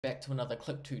Back to another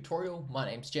Click tutorial. My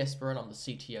name's Jasper and I'm the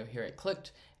CTO here at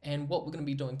Clicked, and what we're going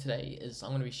to be doing today is I'm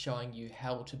going to be showing you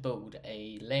how to build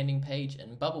a landing page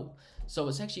in Bubble. So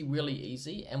it's actually really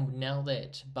easy, and now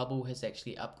that Bubble has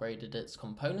actually upgraded its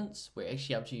components, we're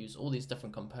actually able to use all these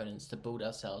different components to build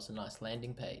ourselves a nice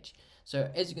landing page.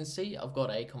 So as you can see, I've got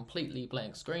a completely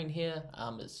blank screen here.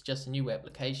 It's just a new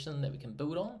application that we can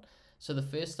build on. So the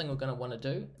first thing we're going to want to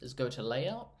do is go to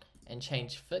Layout and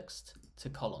change Fixed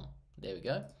to Column. There we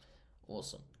go.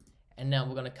 Awesome. And now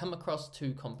we're going to come across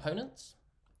to components,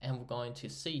 and we're going to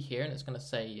see here, and it's going to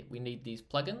say we need these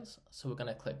plugins. So we're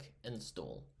going to click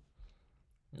install.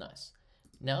 Nice.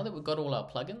 Now that we've got all our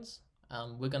plugins,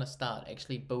 we're going to start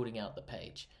actually building out the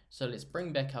page. So let's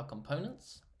bring back our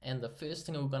components. And the first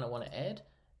thing we're going to want to add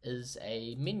is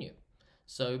a menu.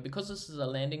 So because this is a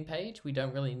landing page, we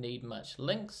don't really need much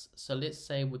links. So let's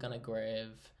say we're going to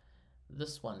grab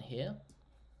this one here.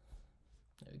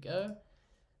 There we go.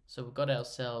 So we've got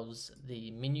ourselves the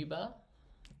menu bar,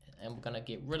 and we're going to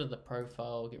get rid of the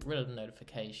profile, get rid of the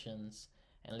notifications,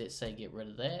 and let's say get rid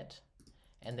of that,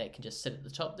 and that can just sit at the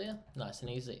top there, nice and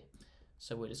easy.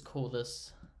 So we'll just call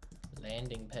this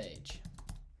landing page.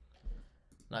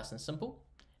 Nice and simple.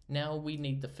 Now we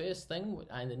need the first thing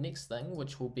and the next thing,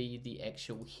 which will be the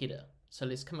actual header. So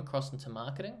let's come across into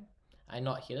marketing,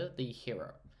 not header, the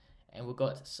hero. And we've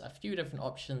got a few different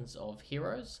options of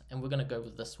heroes, and we're going to go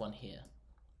with this one here.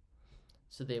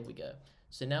 So there we go.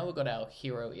 So now we've got our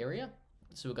hero area.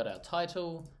 So we've got our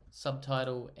title,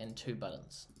 subtitle, and 2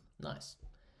 buttons. Nice.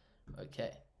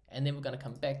 Okay. And then we're going to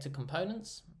come back to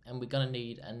components, and we're going to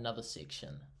need another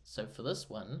section. So for this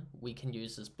one, we can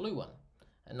use this blue one,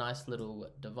 a nice little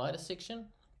divider section.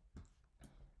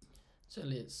 So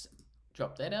let's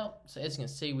drop that out. So as you can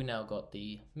see, we now got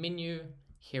the menu,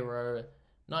 hero,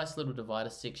 nice little divider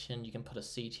section. You can put a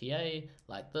CTA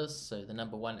like this, so the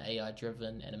 #1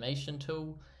 AI-driven animation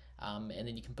tool, and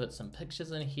then you can put some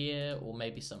pictures in here, or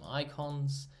maybe some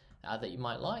icons that you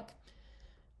might like.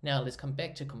 Now let's come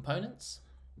back to components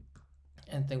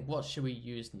and think, what should we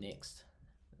use next?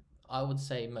 I would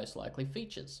say most likely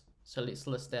features. So let's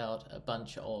list out a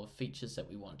bunch of features that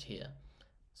we want here.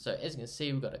 So as you can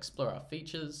see, we've got explore our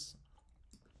features.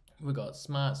 We've got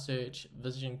smart search,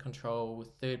 vision control,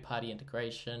 third-party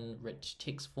integration, rich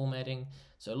text formatting.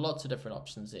 So lots of different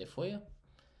options there for you.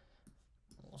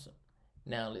 Awesome.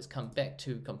 Now let's come back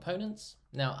to components.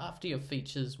 Now after your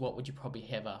features, what would you probably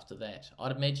have after that?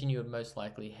 I'd imagine you would most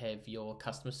likely have your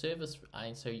customer service,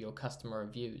 and so your customer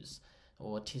reviews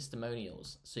or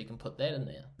testimonials. So you can put that in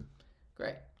there.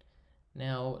 Great.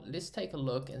 Now let's take a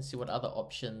look and see what other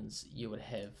options you would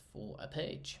have for a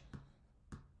page.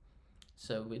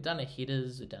 So we've done our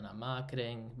headers, we've done our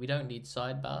marketing. We don't need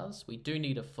sidebars. We do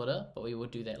need a footer, but we will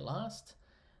do that last.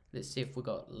 Let's see if we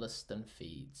got list and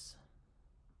feeds.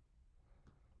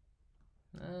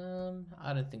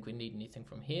 I don't think we need anything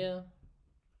from here.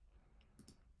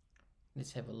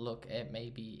 Let's have a look at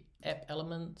maybe app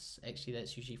elements. Actually,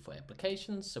 that's usually for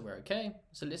applications, so we're okay.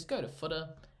 So let's go to footer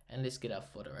and let's get our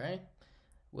footer, right?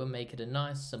 We'll make it a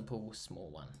nice, simple, small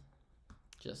one.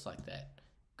 Just like that.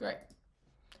 Great.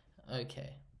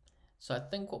 Okay, so I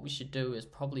think what we should do is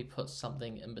probably put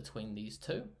something in between these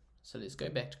two. So let's go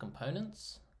back to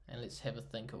components and let's have a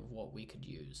think of what we could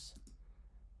use.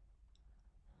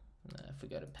 If we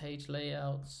go to page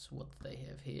layouts, what do they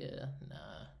have here?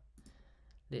 Nah.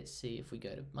 Let's see if we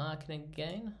go to marketing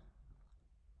again.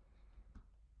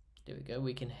 There we go.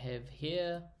 We can have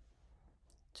here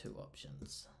 2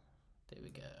 options. There we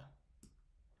go.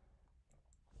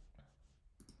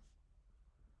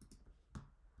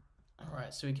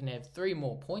 Alright, so we can have 3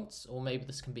 more points, or maybe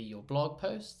this can be your blog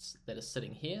posts that are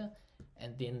sitting here,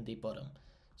 and then the bottom.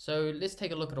 So let's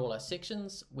take a look at all our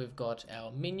sections. We've got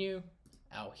our menu,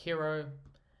 our hero,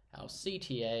 our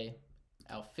CTA,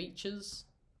 our features,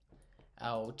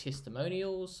 our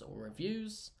testimonials or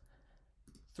reviews,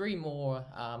 3 more,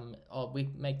 we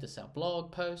make this our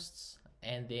blog posts,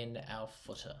 and then our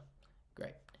footer.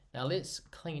 Great. Now let's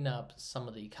clean up some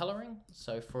of the coloring.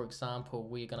 So for example,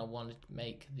 we're going to want to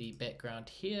make the background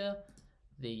here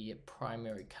the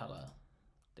primary color.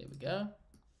 There we go.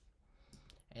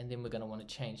 And then we're going to want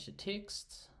to change the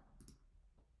text,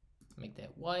 make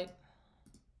that white.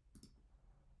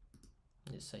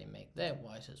 Let's say make that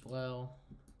white as well.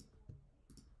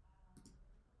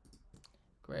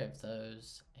 Grab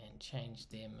those and change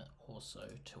them also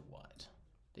to white.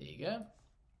 There you go.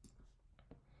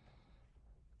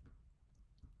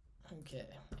 Okay,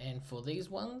 and for these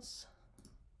ones,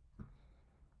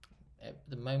 at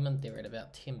the moment they're at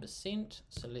about 10%.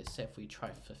 So let's say if we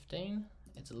try 15,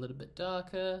 it's a little bit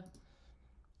darker.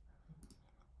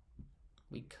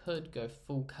 we could go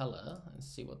full color and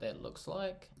see what that looks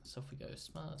like. So if we go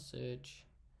smart search,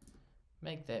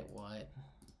 make that white.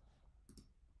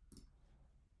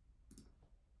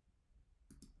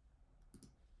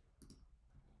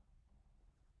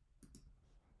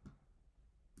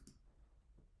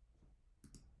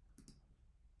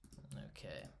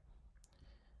 Okay,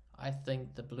 I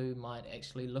think the blue might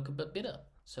actually look a bit better.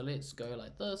 So let's go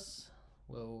like this.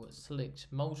 We'll select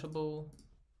multiple.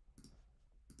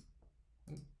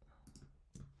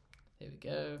 There we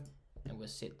go. And we'll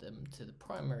set them to the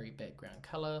primary background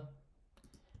color.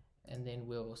 And then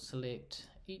we'll select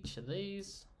each of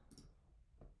these.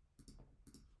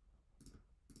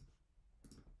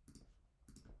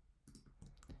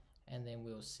 And then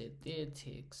we'll set their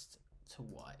text to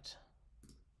white.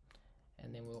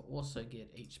 And then we'll also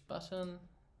get each button.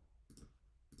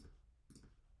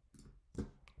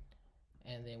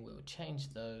 And then we'll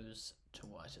change those to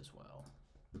white as well.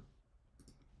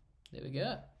 There we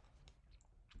go.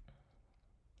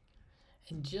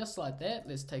 And just like that,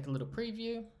 let's take a little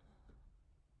preview.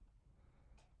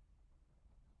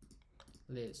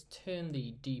 Let's turn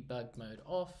the debug mode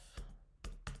off.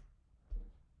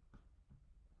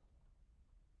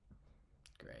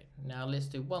 Great. Now let's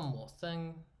do one more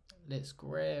thing. Let's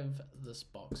grab this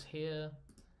box here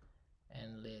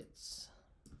and let's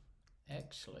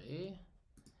actually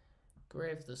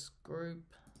grab this group,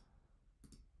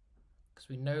 because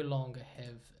we no longer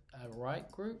have a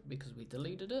right group because we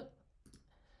deleted it.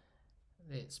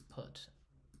 Let's put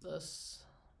this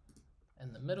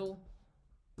in the middle.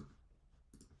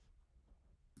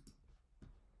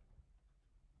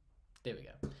 There we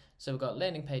go. So we've got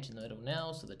landing page in the middle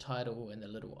now, so the title and the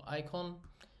little icon.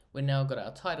 We've now got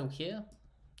our title here.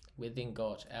 We've then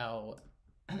got our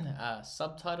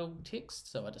subtitle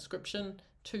text, so our description,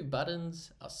 2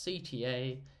 buttons, our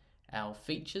CTA, our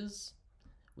features.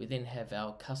 We then have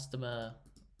our customer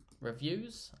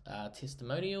reviews,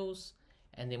 testimonials,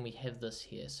 and then we have this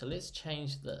here. So let's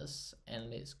change this and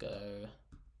let's go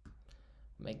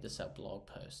make this our blog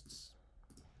posts.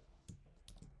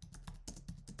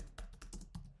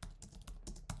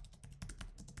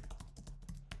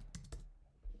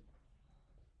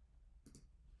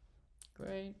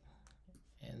 Great.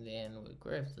 And then we'll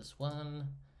grab this one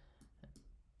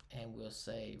and we'll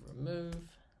say remove,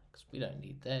 because we don't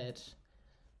need that.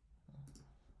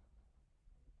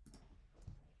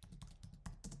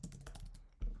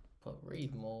 Put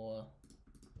read more,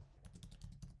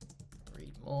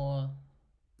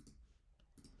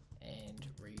 and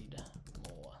read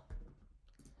more.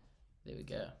 There we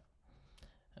go.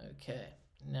 Okay,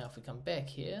 now if we come back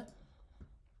here,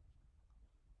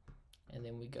 and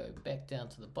then we go back down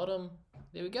to the bottom,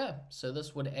 there we go. So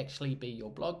this would actually be your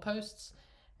blog posts,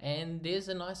 and there's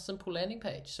a nice simple landing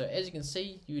page. So as you can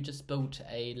see, you just built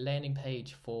a landing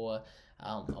page for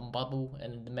on Bubble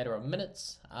in a matter of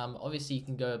minutes. Obviously you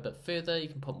can go a bit further, you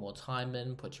can put more time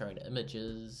in, put your own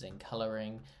images and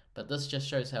coloring, but this just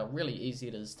shows how really easy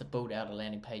it is to build out a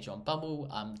landing page on Bubble,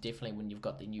 definitely when you've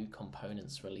got the new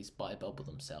components released by Bubble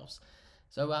themselves.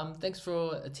 So thanks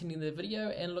for attending the video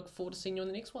and look forward to seeing you in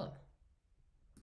the next one.